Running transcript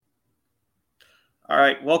All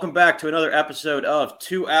right, welcome back to another episode of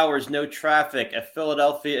 2 Hours No Traffic, a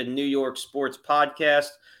Philadelphia and New York sports podcast.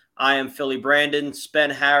 I am Philly Brandon. Spen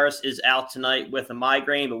Harris is out tonight with a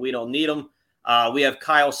migraine, but we don't need him. We have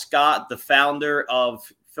Kyle Scott, the founder of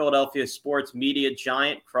Philadelphia sports media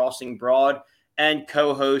giant Crossing Broad and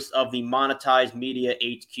co-host of the Monetized Media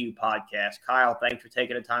HQ podcast. Kyle, thanks for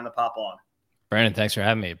taking the time to pop on. Brandon, thanks for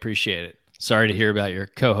having me. Appreciate it. Sorry to hear about your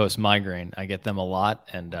co-host migraine. I get them a lot,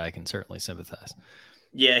 and I can certainly sympathize.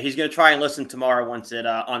 Yeah, he's going to try and listen tomorrow once it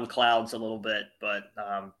unclouds a little bit, but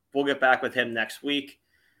we'll get back with him next week.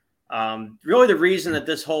 Really, the reason that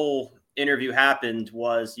this whole interview happened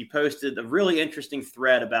was you posted a really interesting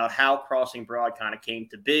thread about how Crossing Broad kind of came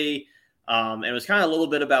to be. It was kind of a little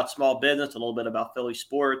bit about small business, a little bit about Philly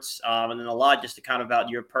sports, and then a lot just to kind of about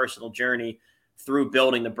your personal journey through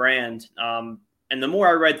building the brand. And the more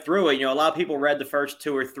I read through it, a lot of people read the first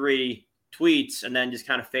 2 or 3 tweets and then just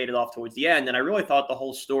kind of faded off towards the end. And I really thought the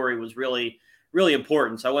whole story was really, really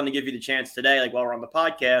important. So I wanted to give you the chance today, while we're on the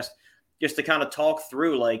podcast, just to kind of talk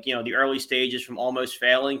through, the early stages from almost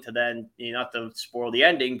failing to then, not to spoil the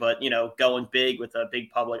ending, but, going big with a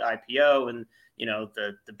big public IPO and,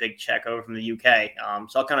 the big check over from the UK.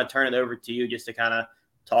 So I'll kind of turn it over to you just to kind of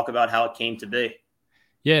talk about how it came to be.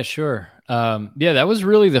 Yeah, sure. That was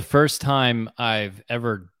really the first time I've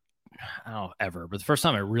but the first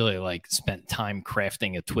time I really spent time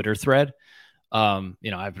crafting a Twitter thread. I've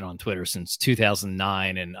been on Twitter since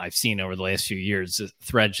 2009, and I've seen over the last few years the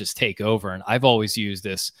threads just take over. And I've always used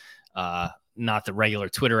this, not the regular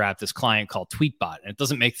Twitter app, this client called Tweetbot, and it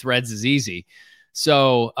doesn't make threads as easy.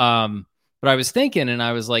 So, but I was thinking, and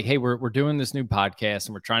I was like, hey, we're doing this new podcast,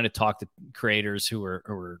 and we're trying to talk to creators who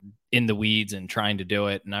are in the weeds and trying to do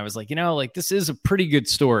it. And I was like, this is a pretty good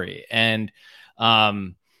story. And,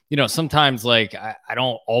 sometimes I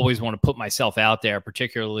don't always want to put myself out there,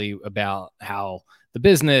 particularly about how the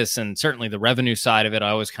business and certainly the revenue side of it. I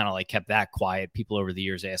always kind of kept that quiet. People over the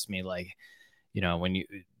years asked me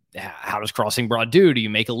how does Crossing Broad do? Do you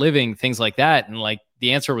make a living? Things like that. And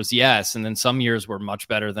the answer was yes. And then some years were much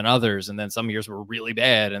better than others. And then some years were really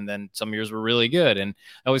bad. And then some years were really good. And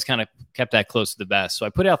I always kind of kept that close to the best. So I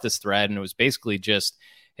put out this thread, and it was basically just,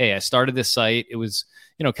 hey, I started this site. It was,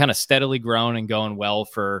 kind of steadily growing and going well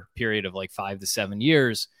for a period of 5 to 7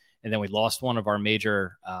 years. And then we lost one of our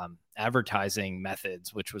major advertising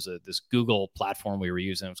methods, which was this Google platform we were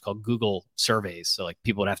using. It was called Google Surveys. So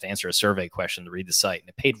people would have to answer a survey question to read the site, and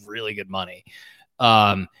it paid really good money.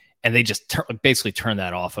 And they just basically turned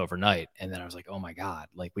that off overnight. And then I was like, oh my God,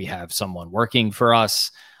 we have someone working for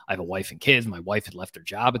us. I have a wife and kids. My wife had left her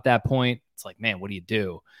job at that point. It's like, man, what do you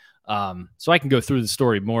do? So I can go through the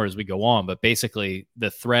story more as we go on, but basically the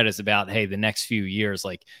thread is about, hey, the next few years,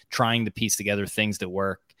 trying to piece together things that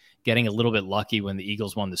work, getting a little bit lucky when the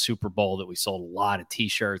Eagles won the Super Bowl that we sold a lot of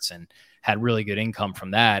t-shirts and had really good income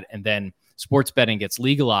from that. And then sports betting gets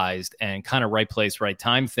legalized, and kind of right place, right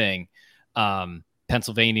time thing.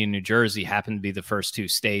 Pennsylvania and New Jersey happened to be the first 2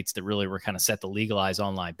 states that really were kind of set to legalize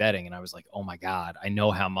online betting. And I was like, oh my God, I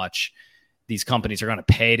know how much these companies are going to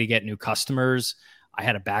pay to get new customers. I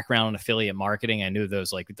had a background in affiliate marketing. I knew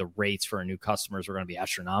those, the rates for new customers were going to be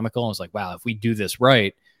astronomical. I was like, wow, if we do this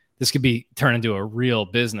right, this could be turned into a real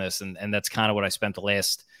business. And that's kind of what I spent the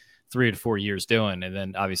last 3 to 4 years doing. And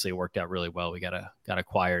then obviously it worked out really well. We got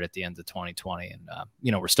acquired at the end of 2020. And,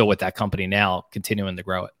 we're still with that company now, continuing to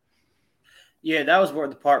grow it. Yeah, that was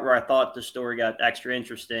the part where I thought the story got extra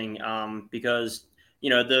interesting because,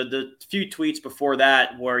 the few tweets before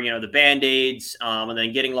that were, the Band-Aids and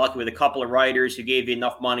then getting lucky with a couple of writers who gave you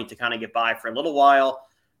enough money to kind of get by for a little while.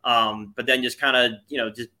 But then just kind of,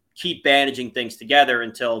 just keep bandaging things together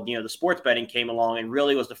until, the sports betting came along, and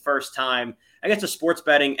really was the first time, I guess the sports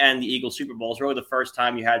betting and the Eagles Super Bowl is really the first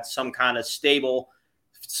time you had some sort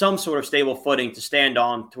of stable footing to stand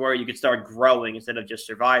on to where you could start growing instead of just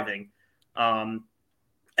surviving.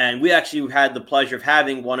 And we actually had the pleasure of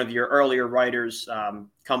having one of your earlier writers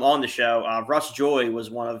come on the show. Russ Joy was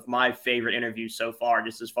one of my favorite interviews so far,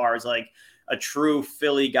 just as far as a true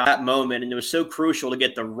Philly guy at that moment. And it was so crucial to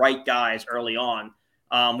get the right guys early on.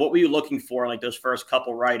 What were you looking for in those first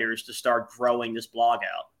couple writers to start growing this blog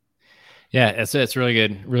out? Yeah, it's really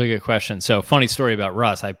good question. So funny story about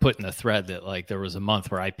Russ. I put in the thread that there was a month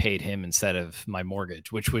where I paid him instead of my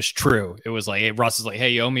mortgage, which was true. It was hey, Russ is hey,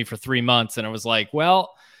 you owe me for 3 months. And I was like,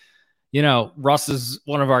 well, Russ is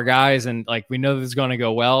one of our guys, and we know this is going to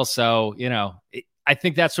go well. So, I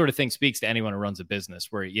think that sort of thing speaks to anyone who runs a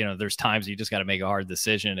business where, there's times you just got to make a hard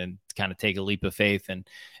decision and kind of take a leap of faith and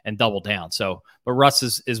double down. So, but Russ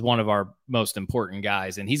is one of our most important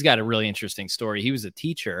guys, and he's got a really interesting story. He was a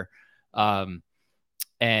teacher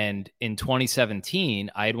And in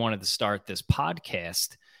 2017, I had wanted to start this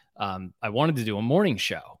podcast. I wanted to do a morning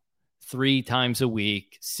show 3 times a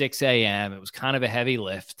week, 6 a.m. It was kind of a heavy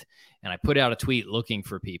lift. And I put out a tweet looking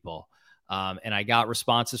for people. And I got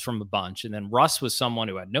responses from a bunch. And then Russ was someone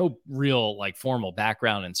who had no real like formal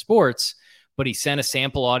background in sports, but he sent a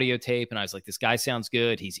sample audio tape. And I was like, this guy sounds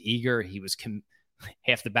good. He's eager. He was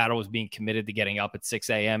half the battle was being committed to getting up at 6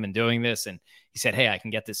 a.m. and doing this. And he said, hey, I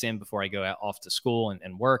can get this in before I go off to school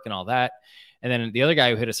and work and all that. And then the other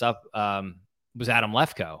guy who hit us up was Adam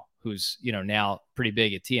Lefkoe, who's, now pretty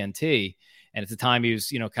big at TNT. And at the time he was,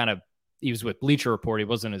 he was with Bleacher Report. He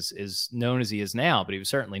wasn't as known as he is now, but he was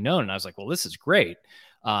certainly known. And I was like, well, this is great.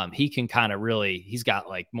 He can kind of he's got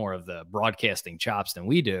like more of the broadcasting chops than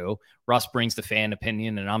we do. Russ brings the fan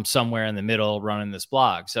opinion and I'm somewhere in the middle running this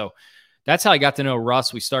blog. So that's how I got to know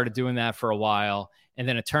Russ. We started doing that for a while. And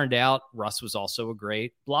then it turned out Russ was also a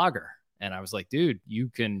great blogger. And I was like, dude, you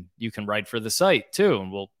can write for the site too.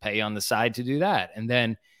 And we'll pay you on the side to do that. And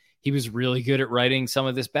then he was really good at writing some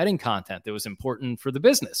of this betting content that was important for the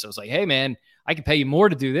business. So I was like, hey man, I can pay you more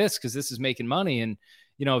to do this because this is making money. And,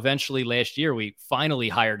 eventually last year we finally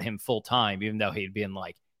hired him full time, even though he'd been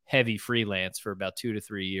like heavy freelance for about 2 to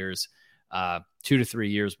 3 years. 2 to 3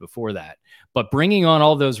 years before that. But bringing on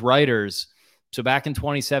all those writers. So back in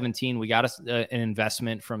 2017, we got an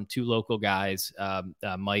investment from 2 local guys,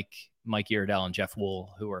 Mike Iredell and Jeff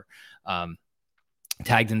Wool, who were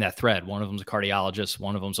tagged in that thread. One of them's a cardiologist.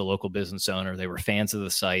 One of them's a local business owner. They were fans of the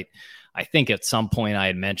site. I think at some point I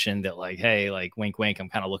had mentioned that like, hey, like wink, wink, I'm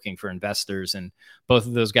kind of looking for investors. And both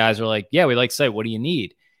of those guys are like, yeah, we like the site. What do you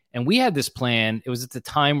need? And we had this plan. It was at the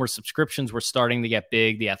time where subscriptions were starting to get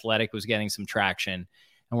big. The Athletic was getting some traction.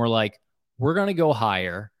 And we're like, we're going to go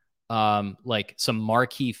hire like some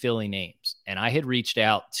marquee Philly names. And I had reached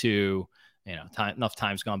out to, enough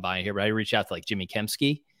time's gone by here, but I reached out to like Jimmy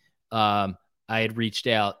Kempski. I had reached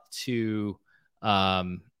out to,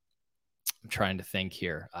 I'm trying to think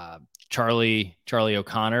here, Charlie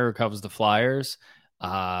O'Connor, who covers the Flyers.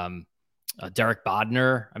 Derek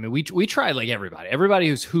Bodner. I mean, we tried like everybody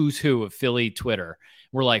who's who of Philly Twitter.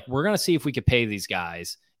 We're like, we're going to see if we could pay these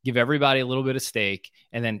guys, give everybody a little bit of stake,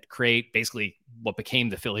 and then create basically what became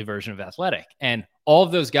the Philly version of Athletic. And all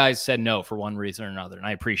of those guys said no for one reason or another. And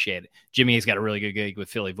I appreciate it. Jimmy has got a really good gig with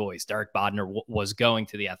Philly Voice. Derek Bodner was going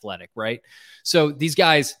to the Athletic, right? So these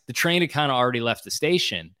guys, the train had kind of already left the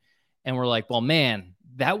station. And we're like, well, man,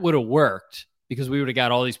 that would have worked because we would have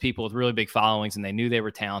got all these people with really big followings and they knew they were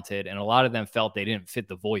talented. And a lot of them felt they didn't fit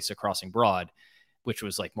the voice of Crossing Broad, which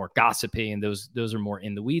was like more gossipy. And those are more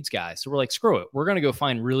in the weeds guys. So we're like, screw it. We're going to go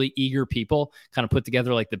find really eager people, kind of put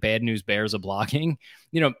together like the Bad News Bears of blogging,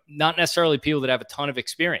 not necessarily people that have a ton of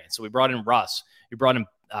experience. So we brought in Russ. We brought in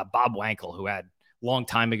Bob Wankel, who had long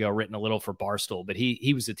time ago written a little for Barstool, but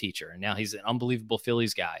he was a teacher and now he's an unbelievable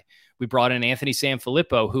Phillies guy. We brought in Anthony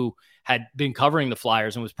Sanfilippo, who had been covering the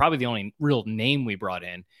Flyers and was probably the only real name we brought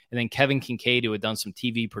in. And then Kevin Kincaid, who had done some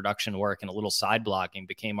TV production work and a little side blogging,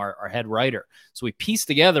 became our head writer. So we pieced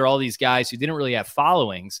together all these guys who didn't really have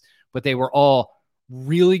followings, but they were all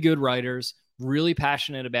really good writers, really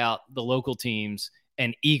passionate about the local teams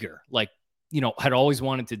and eager, had always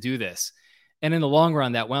wanted to do this. And in the long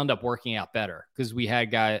run, that wound up working out better because we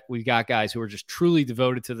got guys who were just truly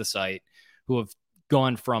devoted to the site, who have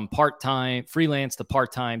gone from part-time freelance to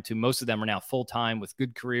part-time to most of them are now full-time with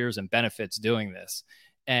good careers and benefits doing this.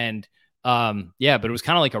 And but it was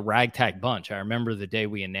kind of like a ragtag bunch. I remember the day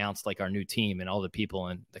we announced like our new team and all the people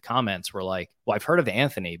in the comments were like, well, I've heard of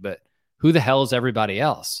Anthony, but who the hell is everybody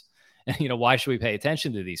else? And, why should we pay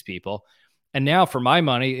attention to these people? And now for my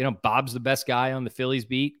money, Bob's the best guy on the Phillies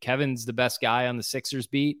beat. Kevin's the best guy on the Sixers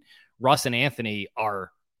beat. Russ and Anthony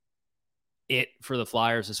are it for the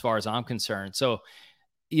Flyers as far as I'm concerned. So,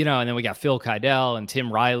 and then we got Phil Kydell and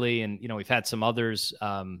Tim Riley and, we've had some others,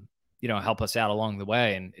 help us out along the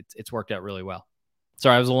way. And it's worked out really well.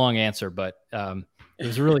 Sorry, it was a long answer, but it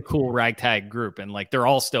was a really cool ragtag group. And like, they're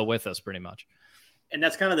all still with us pretty much. And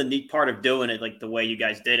that's kind of the neat part of doing it, like the way you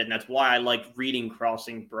guys did it. And that's why I like reading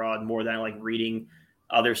Crossing Broad more than I like reading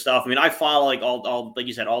other stuff. I mean, I follow like all like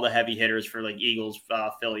you said, all the heavy hitters for like Eagles,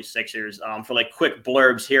 Phillies, Sixers, for like quick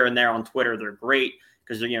blurbs here and there on Twitter. They're great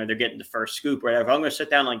because they're getting the first scoop. Right? If I'm going to sit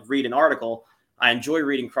down and like read an article, I enjoy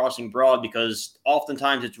reading Crossing Broad because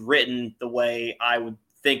oftentimes it's written the way I would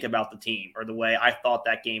think about the team or the way I thought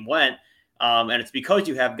that game went. And it's because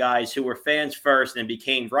you have guys who were fans first and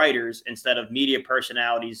became writers instead of media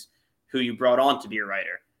personalities who you brought on to be a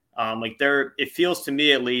writer. It feels to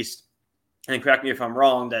me at least, and correct me if I'm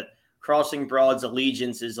wrong, that Crossing Broad's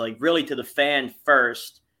allegiance is like really to the fan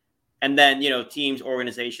first and then, teams,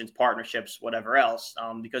 organizations, partnerships, whatever else,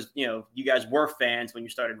 because, you guys were fans when you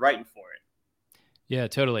started writing for it. Yeah,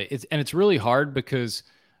 totally. It's really hard because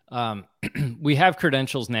we have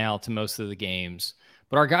credentials now to most of the games,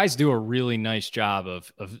 but our guys do a really nice job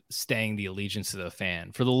of staying the allegiance to the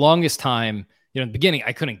fan. For the longest time, in the beginning,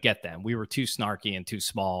 I couldn't get them. We were too snarky and too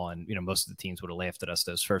small, and most of the teams would have laughed at us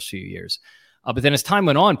those first few years. But then as time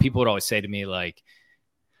went on, people would always say to me, like,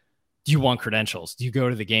 do you want credentials? Do you go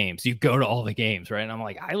to the games? Do you go to all the games? Right. And I'm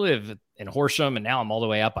like, I live in Horsham and now I'm all the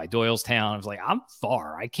way up by Doylestown. I was like, I'm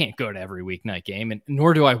far. I can't go to every weeknight game, and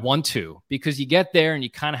nor do I want to, because you get there and you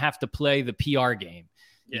kind of have to play the PR game.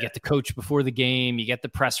 You get the coach before the game, you get the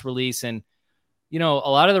press release. And, a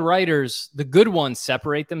lot of the writers, the good ones,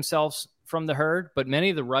 separate themselves from the herd, but many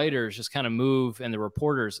of the writers just kind of move, and the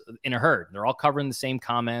reporters in a herd. They're all covering the same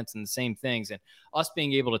comments and the same things. And us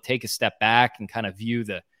being able to take a step back and kind of view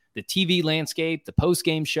the TV landscape, the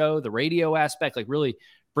post-game show, the radio aspect, like really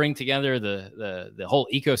bring together the whole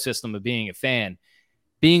ecosystem of being a fan.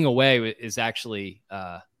 Being away is actually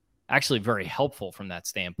very helpful from that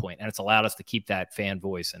standpoint. And it's allowed us to keep that fan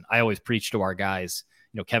voice. And I always preach to our guys,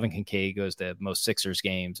 Kevin Kincaid goes to most Sixers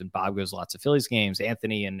games, and Bob goes to lots of Phillies games.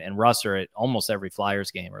 Anthony and Russ are at almost every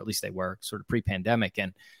Flyers game, or at least they were sort of pre-pandemic.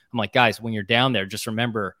 And I'm like, guys, when you're down there, just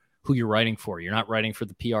remember who you're writing for. You're not writing for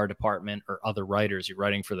the PR department or other writers. You're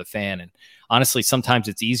writing for the fan. And honestly, sometimes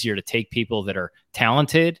it's easier to take people that are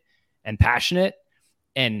talented and passionate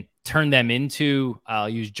and turn them into, I'll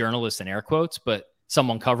use journalists in air quotes, but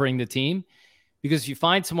someone covering the team. Because if you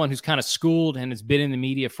find someone who's kind of schooled and has been in the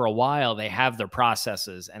media for a while, they have their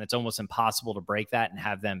processes, and it's almost impossible to break that and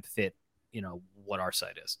have them fit, what our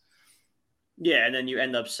site is. Yeah. And then you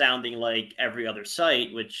end up sounding like every other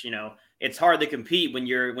site, which, it's hard to compete when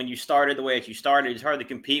you started the way that you started. It's hard to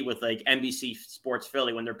compete with like NBC Sports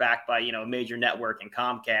Philly when they're backed by, a major network and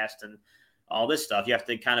Comcast and all this stuff. You have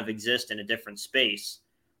to kind of exist in a different space.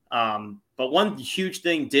 But one huge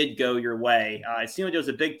thing did go your way. It seemed like there was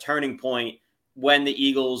a big turning point when the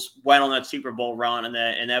Eagles went on that Super Bowl run and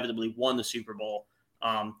then inevitably won the Super Bowl.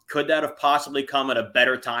 Could that have possibly come at a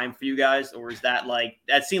better time for you guys? Or is that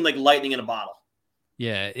seemed like lightning in a bottle?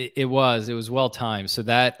 Yeah, it was well timed. So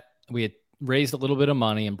that we had raised a little bit of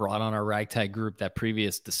money and brought on our ragtag group that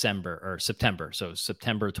previous September. So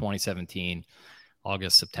September 2017,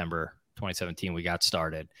 August, September 2017, we got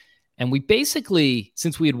started. And we basically,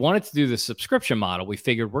 since we had wanted to do the subscription model, we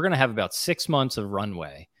figured we're going to have about 6 months of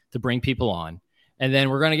runway to bring people on. And then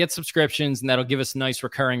we're going to get subscriptions, and that'll give us nice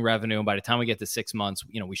recurring revenue. And by the time we get to 6 months,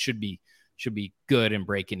 we should be good and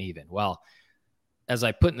breaking even. Well, as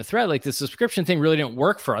I put in the thread, like the subscription thing really didn't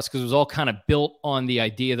work for us because it was all kind of built on the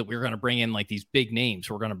idea that we were going to bring in like these big names.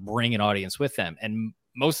 We're going to bring an audience with them. And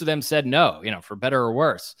most of them said no, for better or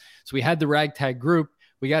worse. So we had the ragtag group.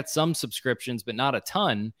 We got some subscriptions, but not a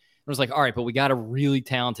ton. It was like, all right, but we got a really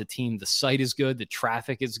talented team. The site is good. The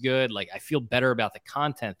traffic is good. Like I feel better about the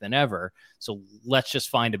content than ever. So let's just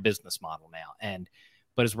find a business model now.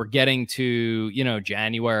 But as we're getting to,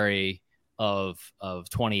 January of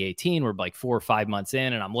 2018, we're like 4 or 5 months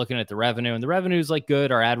in, and I'm looking at the revenue, and the revenue is like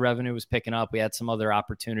good. Our ad revenue was picking up. We had some other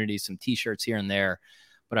opportunities, some t-shirts here and there.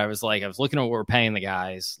 But I was looking at what we're paying the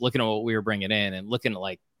guys, looking at what we were bringing in, and looking at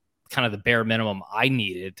like kind of the bare minimum I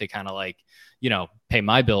needed to kind of pay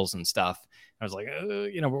my bills and stuff. I was like,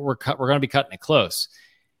 we're going to be cutting it close.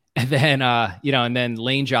 And then, and then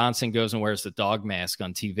Lane Johnson goes and wears the dog mask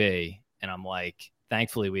on TV. And I'm like,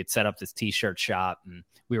 thankfully we had set up this t-shirt shop and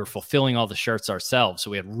we were fulfilling all the shirts ourselves. So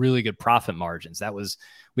we had really good profit margins.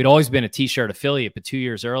 We'd always been a t-shirt affiliate, but 2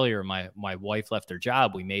 years earlier, my wife left her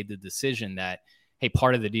job. We made the decision that, hey,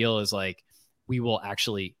 part of the deal is like, we will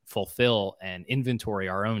actually fulfill and inventory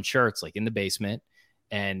our own shirts, like in the basement.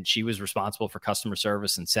 And she was responsible for customer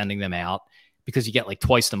service and sending them out because you get like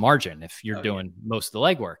twice the margin if you're doing most of the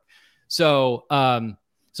legwork. So,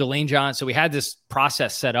 Lane Johnson, so we had this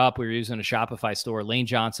process set up. We were using a Shopify store. Lane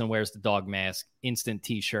Johnson wears the dog mask, instant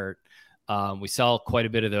t-shirt. We sell quite a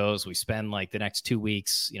bit of those. We spend like the next 2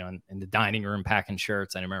 weeks, in the dining room packing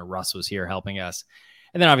shirts. I remember Russ was here helping us.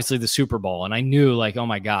 And then obviously the Super Bowl. And I knew like, oh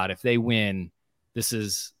my God, if they win, this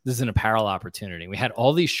is an apparel opportunity. We had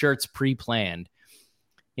all these shirts pre-planned.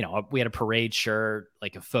 We had a parade shirt,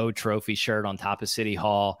 like a faux trophy shirt on top of City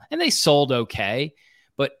Hall, and they sold okay.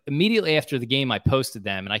 But immediately after the game, I posted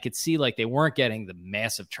them, and I could see like they weren't getting the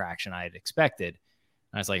massive traction I had expected.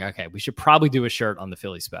 And I was like, okay, we should probably do a shirt on the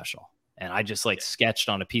Philly special. And I just sketched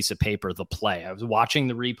on a piece of paper the play. I was watching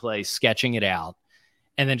the replay, sketching it out,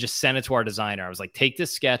 and then just sent it to our designer. I was like, take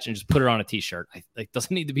this sketch and just put it on a t-shirt. It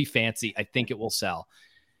doesn't need to be fancy. I think it will sell.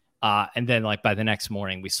 And then like by the next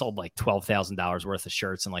morning, we sold like $12,000 worth of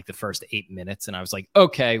shirts in like the first 8 minutes. And I was like,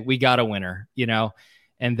 okay, we got a winner, you know?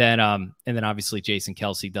 And then obviously Jason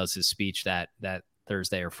Kelce does his speech that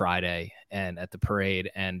Thursday or Friday and at the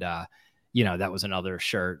parade. And, that was another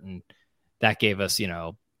shirt. And that gave us,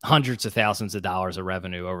 hundreds of thousands of dollars of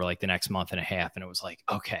revenue over like the next month and a half. And it was like,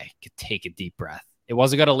 okay, could take a deep breath. It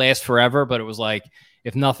wasn't going to last forever, but it was like,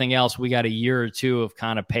 if nothing else, we got a year or two of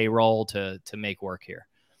kind of payroll to make work here.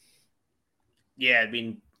 Yeah, I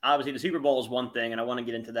mean, obviously the Super Bowl is one thing, and I want to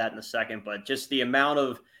get into that in a second, but just the amount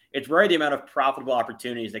of profitable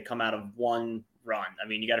opportunities that come out of one run. I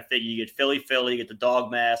mean, you got to figure you get Philly, you get the dog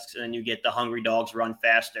masks, and then you get the Hungry Dogs Run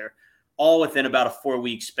Faster, all within about a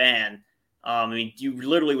 4-week span. I mean, you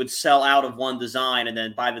literally would sell out of one design, and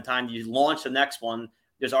then by the time you launch the next one,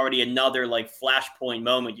 there's already another like flashpoint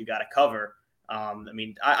moment you got to cover. I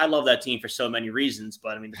mean, I love that team for so many reasons,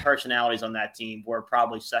 but I mean, the personalities on that team were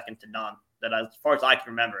probably second to none. That as far as I can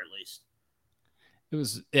remember, at least. It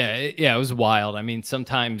was, it was wild. I mean,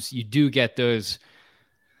 sometimes you do get those,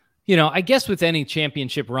 I guess with any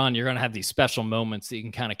championship run, you're going to have these special moments that you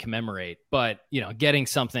can kind of commemorate, but getting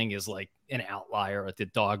something is like an outlier at the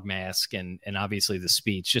dog mask and obviously the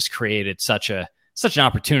speech just created such an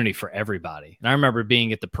opportunity for everybody. And I remember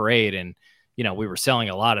being at the parade and, we were selling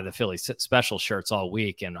a lot of the Philly special shirts all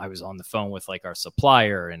week. And I was on the phone with like our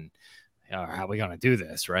supplier and, how are we going to do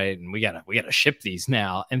this? Right. And we got to ship these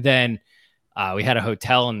now. And then we had a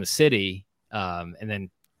hotel in the city. And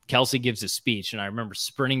then Kelce gives a speech. And I remember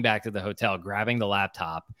sprinting back to the hotel, grabbing the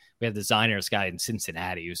laptop. We had the designers guy in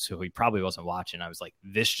Cincinnati, so he probably wasn't watching. I was like,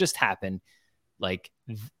 this just happened.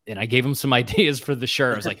 And I gave him some ideas for the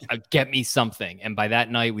shirt. I was like, get me something. And by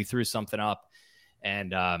that night we threw something up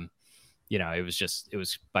and, it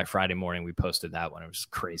was by Friday morning, we posted that one. It was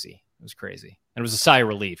crazy. It was crazy. And it was a sigh of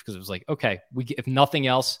relief because it was like, okay, if nothing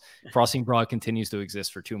else, Crossing Broad continues to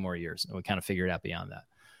exist for 2 more years. And we kind of figured out beyond that.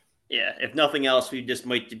 Yeah. If nothing else, we just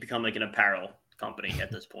might become like an apparel company at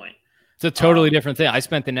this point. It's a totally different thing. I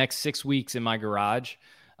spent the next 6 weeks in my garage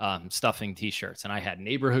stuffing T-shirts, and I had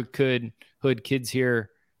neighborhood hood kids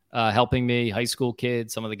here helping me, high school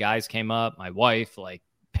kids. Some of the guys came up, my wife, like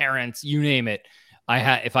parents, you name it.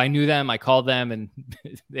 If I knew them, I called them, and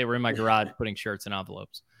they were in my garage putting shirts in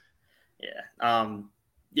envelopes.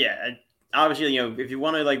 Yeah. Obviously, if you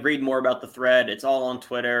want to like read more about the thread, it's all on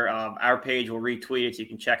Twitter. Our page will retweet it, so you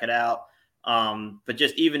can check it out. But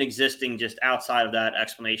just even existing just outside of that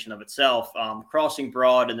explanation of itself, Crossing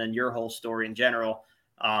Broad and then your whole story in general,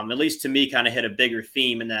 at least to me, kind of hit a bigger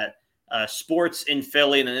theme in that sports in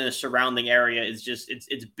Philly and in the surrounding area is just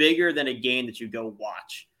it's bigger than a game that you go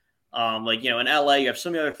watch. In LA, you have so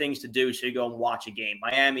many other things to do, so you go and watch a game.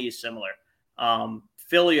 Miami is similar.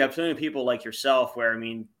 Philly, you have so many people like yourself where, I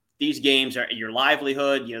mean, these games are your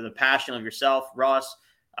livelihood, the passion of yourself, Russ,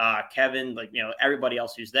 Kevin, everybody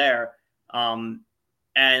else who's there. And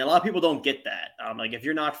a lot of people don't get that. If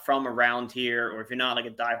you're not from around here or if you're not like a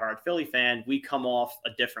diehard Philly fan, we come off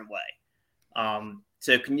a different way.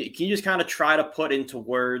 So can you just kind of try to put into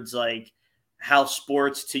words like how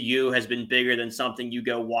sports to you has been bigger than something you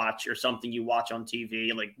go watch or something you watch on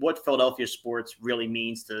TV, like what Philadelphia sports really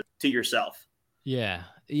means to yourself? Yeah.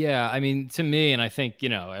 I mean, to me, and I think,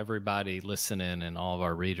 everybody listening and all of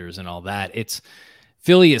our readers and all that,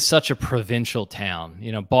 Philly is such a provincial town.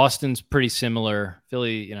 Boston's pretty similar.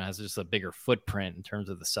 Philly, has just a bigger footprint in terms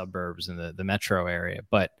of the suburbs and the metro area,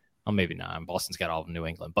 but maybe not. Boston's got all of New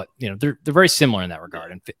England, but they're very similar in that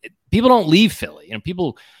regard. And people don't leave Philly.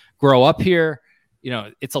 People grow up here.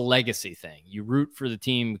 It's a legacy thing. You root for the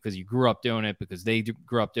team because you grew up doing it, because they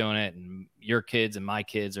grew up doing it, and your kids and my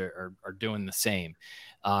kids are doing the same.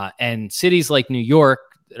 And cities like New York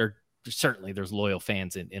are certainly, there's loyal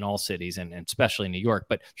fans in all cities and especially New York,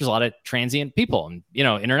 but there's a lot of transient people and,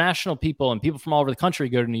 international people and people from all over the country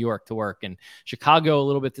go to New York to work, and Chicago a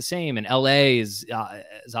little bit the same. And LA is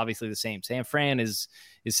obviously the same. San Fran is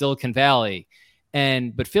Silicon Valley,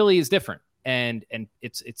 but Philly is different. And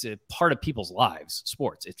it's a part of people's lives,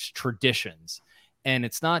 sports, it's traditions. And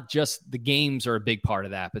it's not just the games are a big part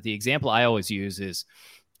of that. But the example I always use is,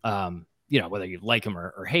 whether you like him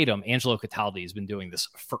or hate him, Angelo Cataldi has been doing this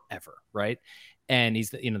forever, right? And he's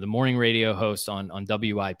the morning radio host on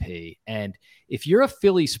WIP. And if you're a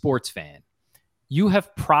Philly sports fan, you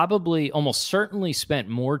have probably almost certainly spent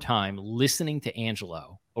more time listening to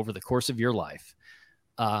Angelo over the course of your life,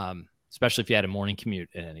 especially if you had a morning commute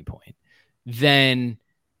at any point, than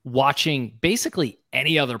watching basically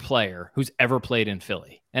any other player who's ever played in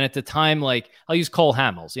Philly. And at the time, I'll use Cole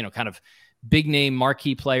Hamels, kind of big name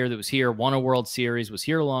marquee player that was here, won a World Series, was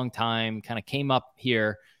here a long time, kind of came up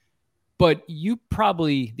here. But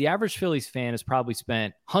the average Phillies fan has probably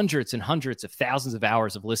spent hundreds and hundreds of thousands of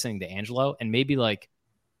hours of listening to Angelo, and maybe like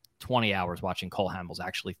 20 hours watching Cole Hamels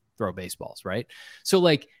actually throw baseballs, right? So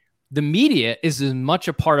like the media is as much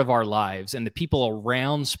a part of our lives, and the people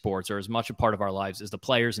around sports are as much a part of our lives as the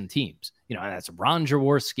players and teams. You know, that's Ron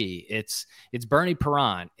Jaworski, it's Bernie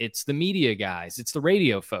Perron, it's the media guys, it's the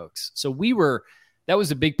radio folks. So that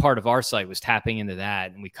was a big part of our site, was tapping into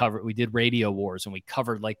that. And we did radio wars, and we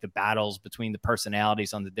covered like the battles between the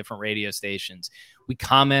personalities on the different radio stations. We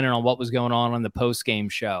commented on what was going on the post-game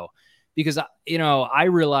show, because, you know, I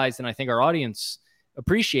realized, and I think our audience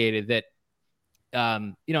appreciated that,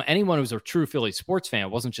 you know, anyone who's a true Philly sports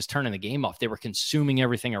fan wasn't just turning the game off. They were consuming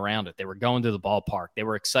everything around it. They were going to the ballpark. They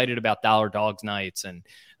were excited about Dollar Dogs nights and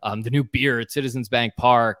the new beer at Citizens Bank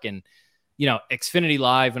Park, and, you know, Xfinity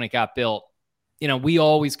Live when it got built. You know, we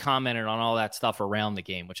always commented on all that stuff around the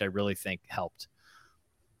game, which I really think helped.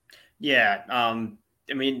 Yeah.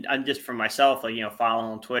 I mean, I'm just for myself, like, you know,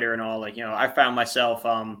 following on Twitter and all, like, you know, I found myself,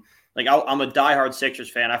 like I'm a diehard Sixers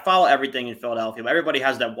fan. I follow everything in Philadelphia, but everybody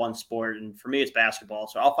has that one sport. And for me, it's basketball.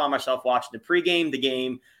 So I'll find myself watching the pregame, the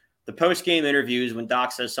game, the postgame interviews when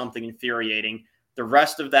Doc says something infuriating, the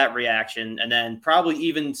rest of that reaction, and then probably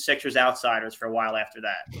even Sixers outsiders for a while after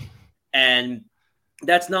that. And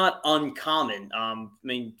that's not uncommon. I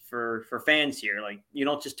mean, for fans here, like, you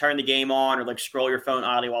don't just turn the game on or like scroll your phone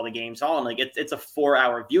idly while the game's on. Like it's a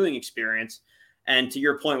 4-hour viewing experience. And to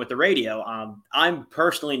your point with the radio, I'm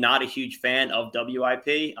personally not a huge fan of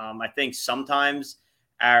WIP. I think sometimes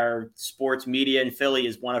our sports media in Philly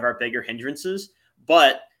is one of our bigger hindrances,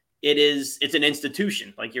 but it's an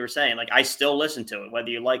institution. Like you were saying, like I still listen to it, whether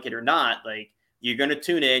you like it or not. Like, you're going to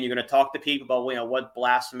tune in, you're going to talk to people about, you know, what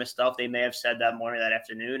blasphemous stuff they may have said that morning, that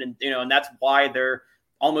afternoon. And, you know, and that's why they're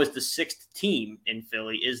almost the sixth team in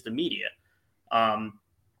Philly is the media.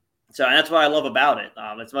 So and that's what I love about it.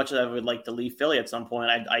 As much as I would like to leave Philly at some point,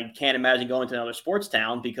 I can't imagine going to another sports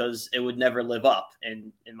town because it would never live up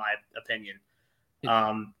in my opinion.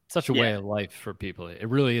 It's such a way of life for people. It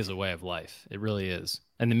really is a way of life. It really is.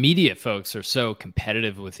 And the media folks are so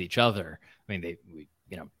competitive with each other. I mean,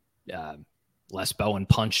 Les Bowen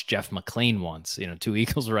punched Jeff McLean once, you know, 2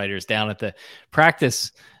 Eagles writers down at the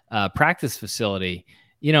practice facility,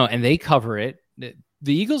 you know, and they cover it. The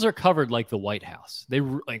Eagles are covered like the White House. They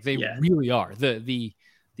really are. The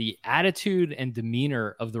attitude and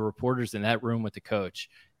demeanor of the reporters in that room with the coach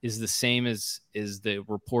is the same as the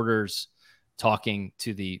reporters talking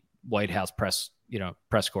to the White House press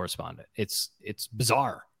correspondent. It's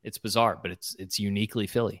bizarre. It's bizarre, but it's uniquely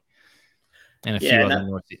Philly and a few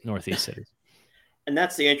other Northeast cities. And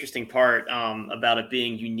that's the interesting part about it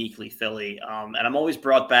being uniquely Philly. And I'm always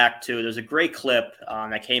brought back to, there's a great clip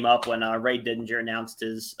that came up when Ray Didinger announced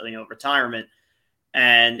his retirement.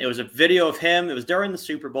 And it was a video of him. It was during the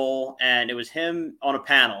Super Bowl, and it was him on a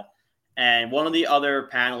panel. And one of the other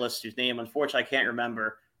panelists, whose name, unfortunately, I can't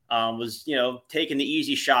remember, was, you know, taking the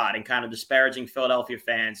easy shot and kind of disparaging Philadelphia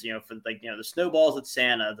fans, you know, for like, you know, the snowballs at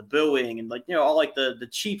Santa, the booing, and like, you know, all like the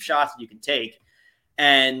cheap shots that you can take.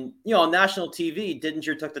 And, you know, on national TV,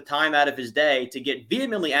 Didinger took the time out of his day to get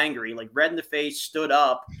vehemently angry, like red in the face, stood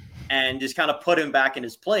up, and just kind of put him back in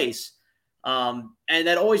his place. And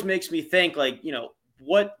that always makes me think, like, you know,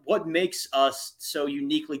 what makes us so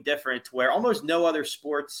uniquely different to where almost no other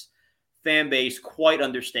sports fan base quite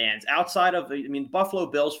understands. Outside of, I mean, Buffalo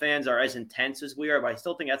Bills fans are as intense as we are, but I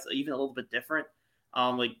still think that's even a little bit different.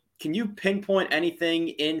 Like, can you pinpoint anything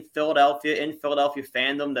in Philadelphia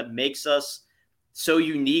fandom that makes us so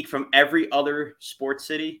unique from every other sports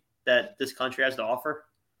city that this country has to offer?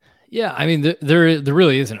 Yeah, I mean, there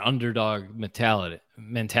really is an underdog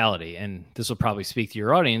mentality, and this will probably speak to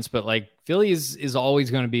your audience, but like Philly is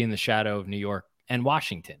always going to be in the shadow of New York and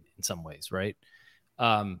Washington in some ways, right?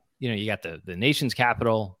 You know, you got the nation's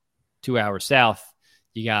capital 2 hours south.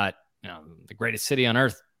 You got, you know, the greatest city on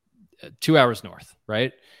earth 2 hours north,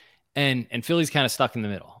 right? And Philly's kind of stuck in the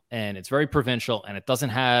middle, and it's very provincial, and it doesn't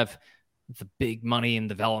have the big money and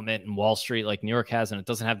development in Wall Street like New York has, and it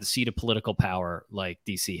doesn't have the seat of political power like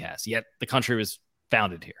DC has. Yet the country was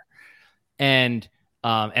founded here, and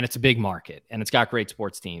it's a big market, and it's got great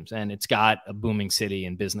sports teams, and it's got a booming city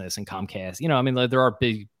and business and Comcast. You know, I mean, there are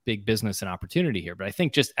big business and opportunity here, but I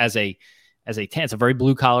think just as a town, it's a very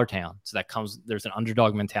blue collar town, so there's an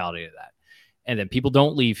underdog mentality to that, and then people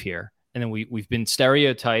don't leave here. And then we've been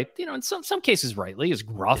stereotyped, you know, in some cases rightly, as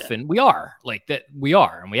gruff, and we are like that. We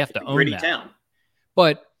are, and we have to own that. Town.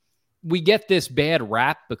 But we get this bad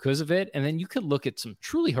rap because of it. And then you could look at some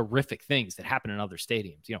truly horrific things that happen in other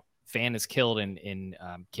stadiums. You know, fan is killed in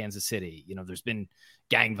Kansas City. There's been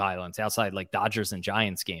gang violence outside like Dodgers and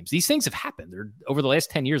Giants games. These things have happened. Over the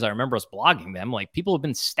last 10 years. I remember us blogging them. Like, people have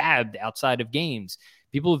been stabbed outside of games.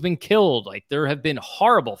 People have been killed. Like, there have been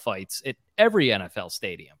horrible fights at every NFL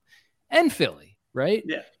stadium and Philly, right?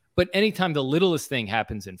 Yeah. But anytime the littlest thing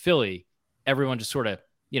happens in Philly, everyone just sort of,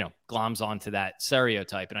 gloms onto that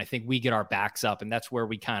stereotype. And I think we get our backs up, and that's where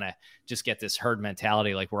we kind of just get this herd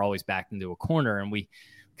mentality. Like, we're always backed into a corner, and we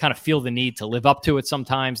kind of feel the need to live up to it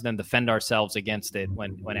sometimes and then defend ourselves against it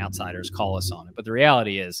when outsiders call us on it. But the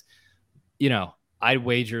reality is, I'd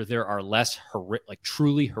wager there are less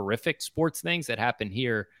truly horrific sports things that happen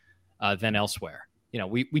here than elsewhere.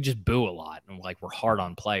 We just boo a lot, and like, we're hard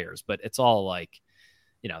on players, but it's all like,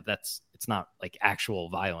 it's not like actual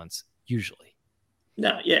violence usually.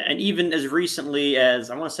 No, yeah, and even as recently as,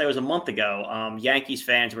 I want to say it was a month ago, Yankees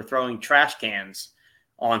fans were throwing trash cans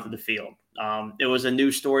onto the field. It was a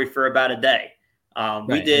news story for about a day.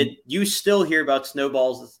 Right. You still hear about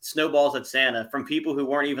snowballs at Santa from people who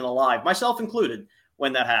weren't even alive, myself included,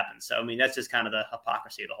 when that happens. So, I mean, that's just kind of the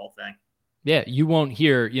hypocrisy of the whole thing. Yeah, you won't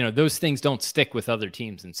hear, those things don't stick with other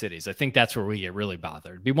teams and cities. I think that's where we get really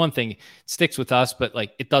bothered. It'd be one thing, it sticks with us, but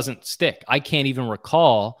like, it doesn't stick. I can't even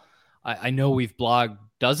recall. I know we've blogged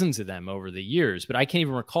dozens of them over the years, but I can't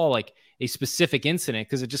even recall like a specific incident,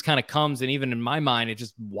 because it just kind of comes, and even in my mind, it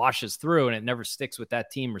just washes through, and it never sticks with that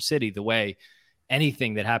team or city the way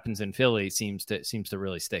anything that happens in Philly seems to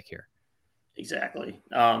really stick here. Exactly.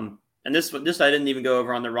 And this I didn't even go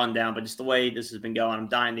over on the rundown, but just the way this has been going, I'm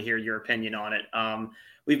dying to hear your opinion on it.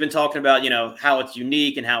 We've been talking about, how it's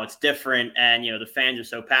unique and how it's different, and, the fans are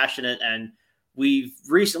so passionate, and we've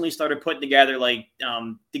recently started putting together like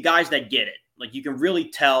the guys that get it. Like, you can really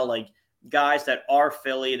tell, like, guys that are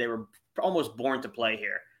Philly, they were almost born to play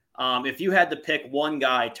here. If you had to pick one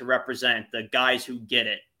guy to represent the guys who get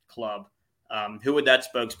it club, who would that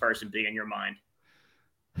spokesperson be in your mind?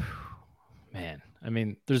 Man, I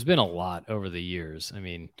mean, there's been a lot over the years. I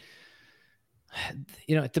mean,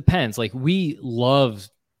 it depends. Like, we love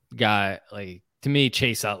to me,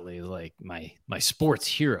 Chase Utley is like my sports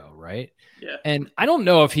hero, right? Yeah. And I don't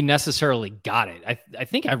know if he necessarily got it. I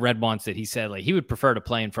think I read once that he said like he would prefer to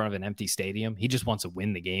play in front of an empty stadium. He just wants to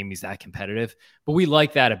win the game. He's that competitive. But we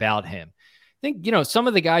like that about him. I think, some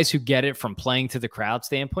of the guys who get it from playing to the crowd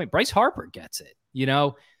standpoint, Bryce Harper gets it.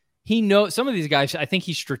 He knows some of these guys. I think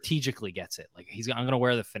he strategically gets it. Like, I'm going to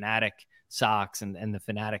wear the Fanatic socks and the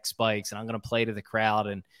Fanatic spikes, and I'm going to play to the crowd.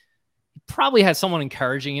 And he probably has someone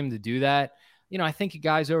encouraging him to do that. I think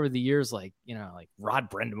guys over the years, like Rod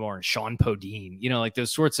Brindamore and Sean Podine, like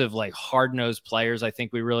those sorts of like hard-nosed players, I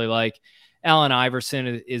think we really like. Allen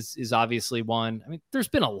Iverson is obviously one. I mean, there's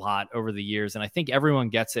been a lot over the years, and I think everyone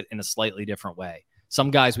gets it in a slightly different way. Some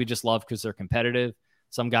guys we just love because they're competitive.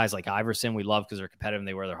 Some guys like Iverson we love because they're competitive and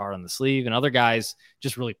they wear their heart on the sleeve. And other guys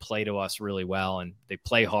just really play to us really well, and they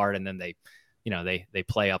play hard, and then they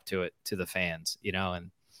play up to it to the fans, and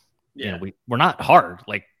we're not hard.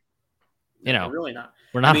 Like, really not.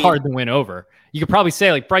 We're not hard to win over. You could probably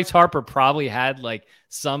say like Bryce Harper probably had like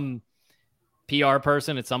some PR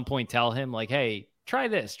person at some point tell him like, hey, try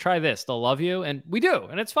this. They'll love you. And we do.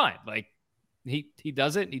 And it's fine. Like, he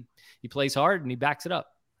does it. He plays hard and he backs it up.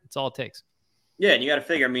 That's all it takes. Yeah. And you got to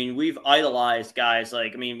figure, I mean, we've idolized guys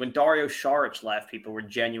like, when Dario Saric left, people were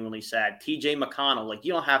genuinely sad. TJ McConnell, like,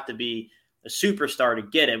 you don't have to be a superstar to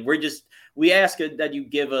get it. We ask that you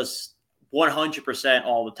give us 100%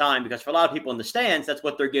 all the time, because for a lot of people in the stands, that's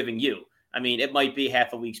what they're giving you. I mean, it might be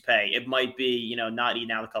half a week's pay. It might be, not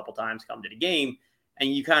eating out a couple times, come to the game,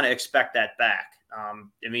 and you kind of expect that back.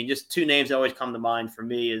 Just two names that always come to mind for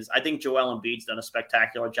me is I think Joel Embiid's done a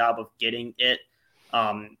spectacular job of getting it.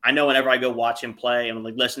 I know whenever I go watch him play and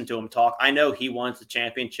like listen to him talk, I know he wants the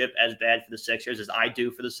championship as bad for the Sixers as I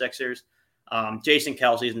do for the Sixers. Jason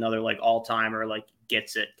Kelce is another like all-timer, like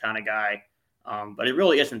gets it kind of guy. But it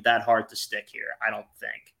really isn't that hard to stick here, I don't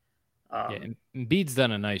think. Embiid's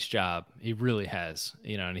done a nice job. He really has,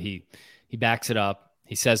 and he backs it up.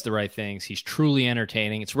 He says the right things. He's truly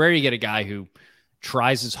entertaining. It's rare you get a guy who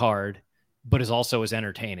tries as hard, but is also as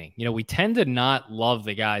entertaining. We tend to not love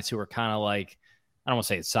the guys who are kind of like, I don't want to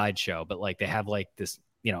say it's sideshow, but like they have like this,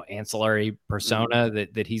 ancillary persona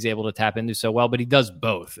that he's able to tap into so well, but he does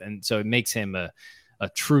both. And so it makes him a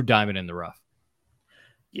true diamond in the rough.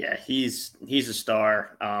 Yeah, he's a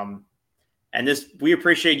star. And we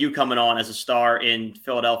appreciate you coming on as a star in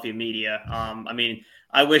Philadelphia media.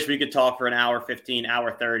 I wish we could talk for an hour 15,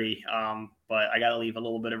 hour 30, but I got to leave a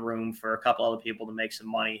little bit of room for a couple other people to make some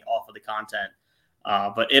money off of the content.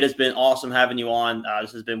 But it has been awesome having you on.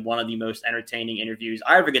 This has been one of the most entertaining interviews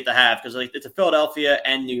I ever get to have because it's a Philadelphia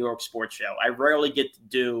and New York sports show. I rarely get to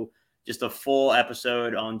do just a full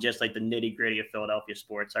episode on just like the nitty gritty of Philadelphia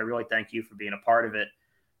sports. I really thank you for being a part of it.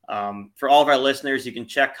 For all of our listeners, you can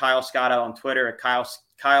check Kyle Scott out on Twitter at Kyle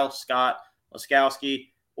Scott Laskowski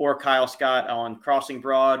or Kyle Scott on Crossing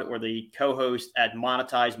Broad or the co-host at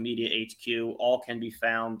Monetize Media HQ. All can be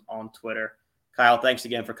found on Twitter. Kyle, thanks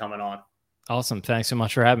again for coming on. Awesome. Thanks so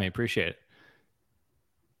much for having me. Appreciate it.